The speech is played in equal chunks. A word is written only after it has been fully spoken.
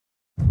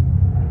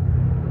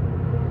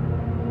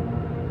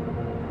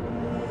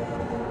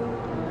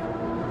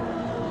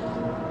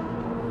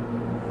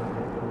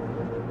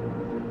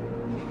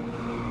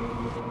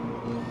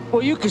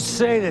Well, you could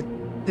say that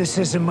this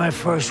isn't my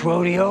first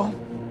rodeo.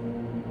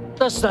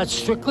 That's not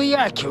strictly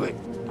accurate.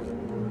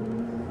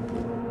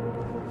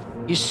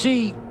 You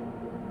see,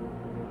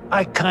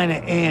 I kinda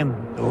am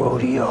the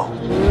rodeo.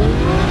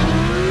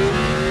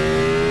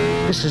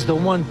 This is the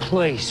one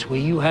place where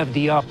you have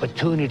the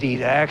opportunity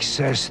to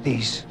access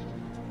these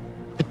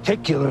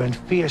particular and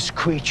fierce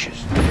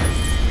creatures.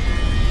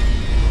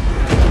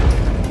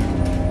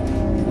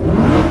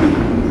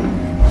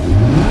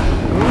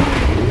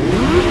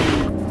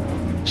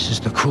 This is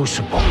the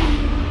Crucible,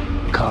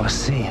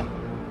 Coliseum,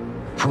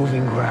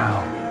 Proving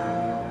Ground.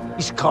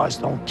 These cars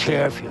don't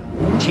care if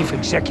you're chief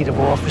executive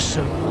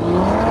officer,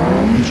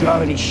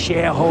 majority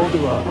shareholder,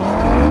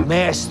 or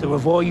master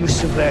of all you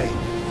survey.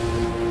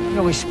 You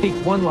know, we speak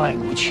one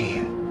language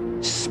here: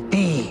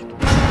 speed.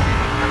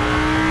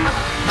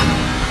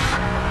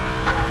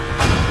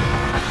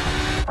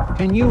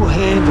 Can you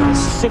handle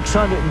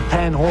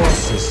 610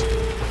 horses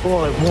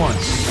all at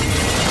once?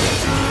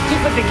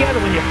 Keep it together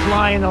when you're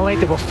flying the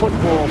length of a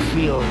football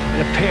field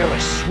in a pair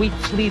of sweet,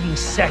 fleeting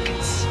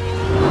seconds.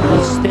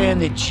 You'll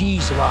stand the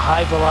G's of a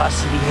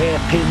high-velocity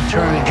hairpin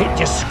turn and hit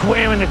you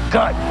square in the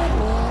gut.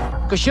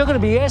 Because you're going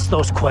to be asked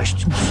those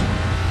questions.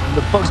 When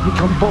the bugs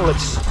become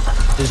bullets,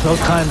 there's no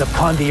time to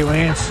ponder your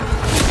answer.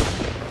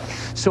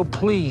 So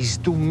please,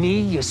 do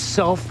me,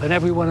 yourself, and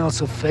everyone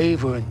else a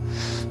favor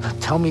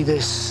and tell me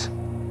this.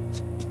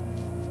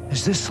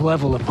 Is this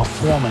level of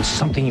performance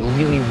something you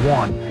really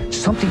want?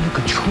 Something you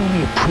could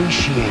truly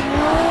appreciate?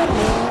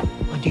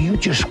 Or do you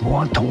just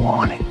want to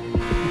want it?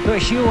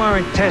 Because you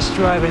aren't test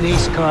driving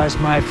these cars,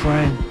 my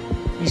friend.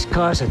 These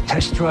cars are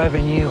test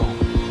driving you.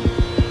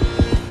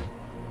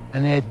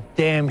 And they're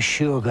damn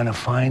sure gonna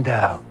find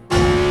out.